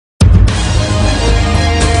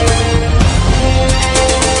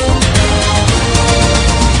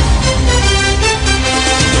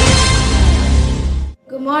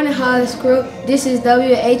Hollis Crew. This is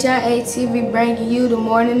WHIA TV bringing you the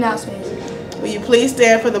morning announcements. Will you please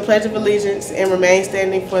stand for the Pledge of Allegiance and remain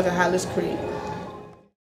standing for the Hollis Creed?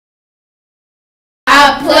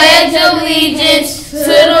 I pledge allegiance to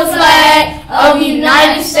the flag of the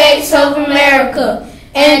United States of America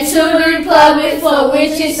and to the republic for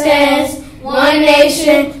which it stands, one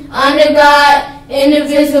nation, under God,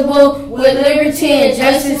 indivisible, with liberty and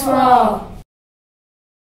justice for all.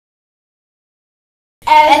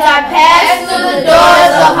 As I pass through the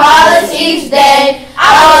doors of Hollis each day,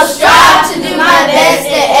 I will strive to do my best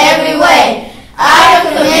in every way. I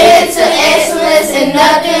am committed to excellence and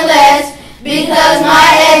nothing less, because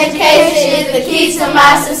my education is the key to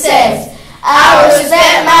my success. I will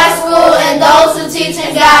respect my school and those who teach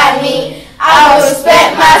and guide me. I will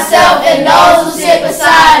respect myself and those who sit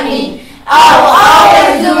beside me. I will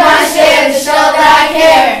always do my share to show that I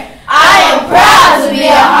care. I am proud to be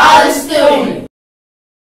a Hollis student.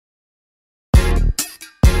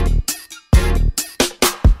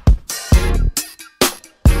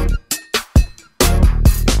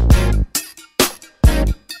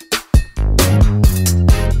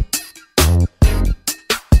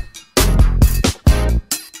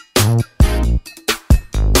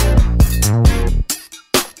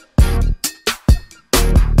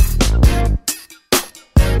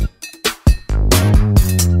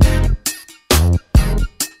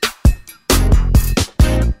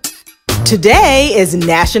 Today is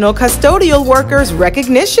National Custodial Workers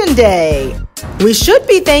Recognition Day. We should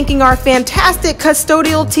be thanking our fantastic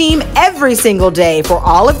custodial team every single day for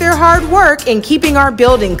all of their hard work in keeping our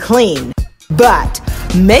building clean. But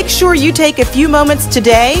make sure you take a few moments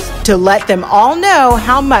today to let them all know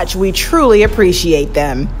how much we truly appreciate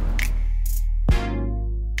them.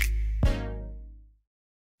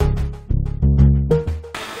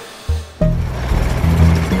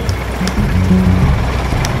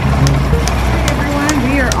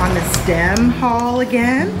 STEM hall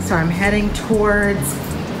again. So I'm heading towards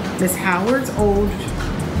Miss Howard's old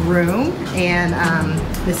room and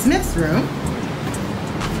Miss Smith's room.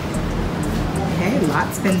 Okay,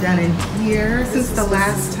 lots been done in here since the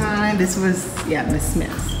last time. This was, yeah, Miss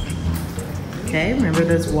Smith's. Okay, remember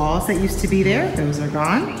those walls that used to be there? Those are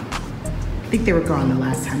gone. I think they were gone the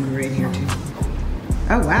last time we were in here too.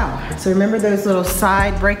 Oh wow, so remember those little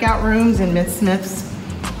side breakout rooms in Miss Smith's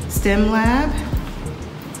STEM lab?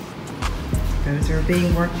 Those are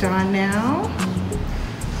being worked on now.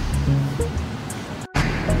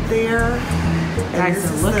 There. Guys,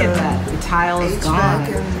 so look at that. The tile is gone.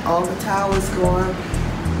 And all the tile is gone.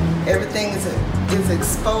 Everything is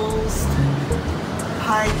exposed.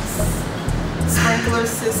 Pipes, sprinkler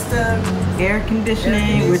system. Air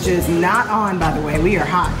conditioning, which is not on, by the way. We are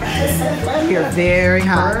hot, guys. We are very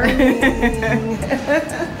hot.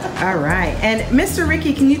 All right. And Mr.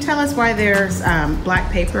 Ricky, can you tell us why there's black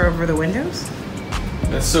paper over the windows?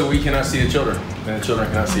 That's so we cannot see the children, and the children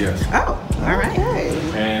cannot see us. Oh, all right. Okay.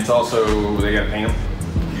 And it's also, they got to paint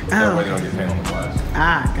them. That way they don't get paint on the glass.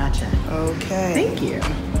 Ah, gotcha. Okay. Thank you.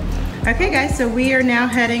 Okay, guys, so we are now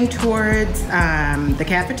heading towards the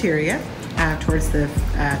cafeteria, towards the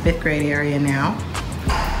 5th grade area now.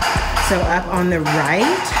 So up on the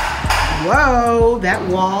right, whoa, that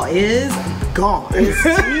wall is gone. It's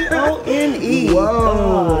G-O-N-E.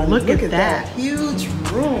 Whoa, look at that. Huge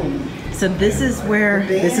room. So this is where,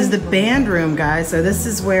 this is the band room, guys. So this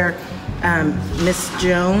is where Miss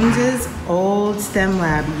Jones's old STEM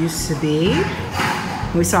lab used to be.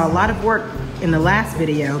 We saw a lot of work in the last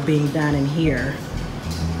video being done in here.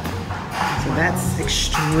 So that's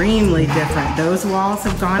extremely different. Those walls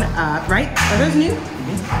have gone up, right? Are those new?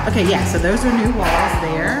 Okay, yeah, so those are new walls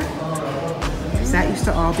there. So that used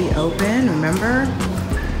to all be open, remember?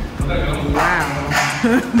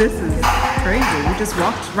 Wow, this is crazy. We just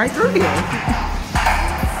walked right through here.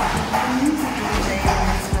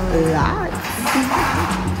 Lots.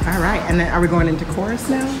 All right, and then are we going into chorus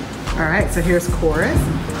now? All right, so here's chorus.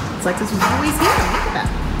 It's like this was always here, look at that.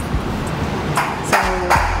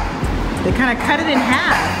 So they kind of cut it in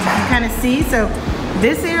half, you kind of see. So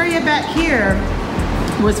this area back here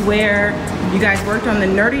was where you guys worked on the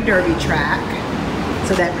Nerdy Derby track.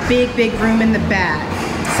 So that big room in the back.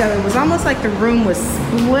 So it was almost like the room was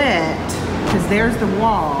split, because there's the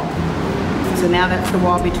wall. So now that's the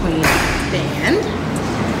wall between band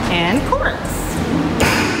and chorus.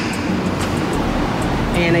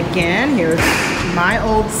 And again, here's my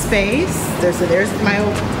old space. There's my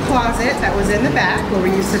old closet that was in the back where we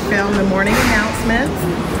used to film the morning announcements.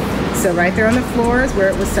 So right there on the floor is where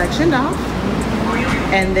it was sectioned off.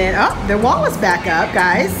 And then, oh, the wall is back up,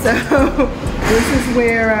 guys. So this is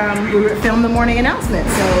where we would film the morning announcement.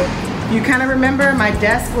 So You kind of remember my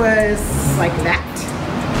desk was like that.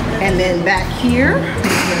 And then back here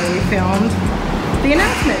is where we filmed the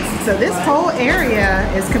announcements. So this whole area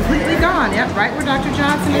is completely gone. Yep, right where Dr.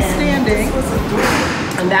 Johnson is standing.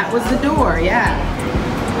 And that was the door, yeah.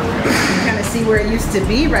 You kind of see where it used to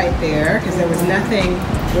be right there, because there was nothing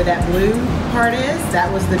where that blue part is.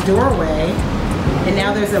 That was the doorway. And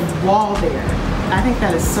now there's a wall there. I think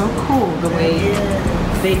that is so cool the way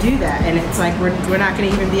they do that. And it's like we're not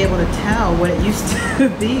going to even be able to tell what it used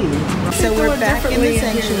to be. So we're back in the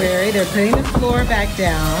sanctuary. They're putting the floor back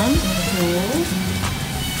down.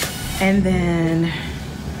 And then,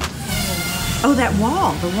 oh, that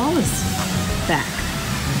wall. The wall is back.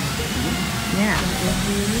 Yeah.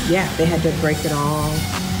 Yeah, they had to break it all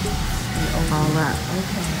up.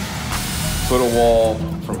 Put a wall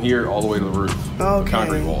from here all the way to the roof. A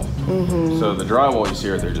concrete wall. So the drywall you see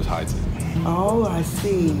right there just hides it. Oh, I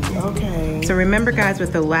see. Okay. So remember, guys,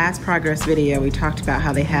 with the last progress video, we talked about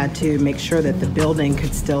how they had to make sure that the building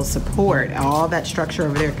could still support, all that structure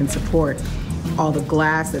over there can support all the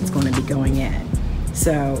glass that's going to be going in.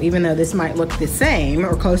 So even though this might look the same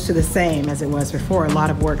or close to the same as it was before, a lot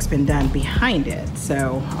of work's been done behind it.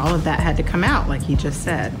 So all of that had to come out, like he just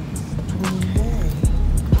said. Okay.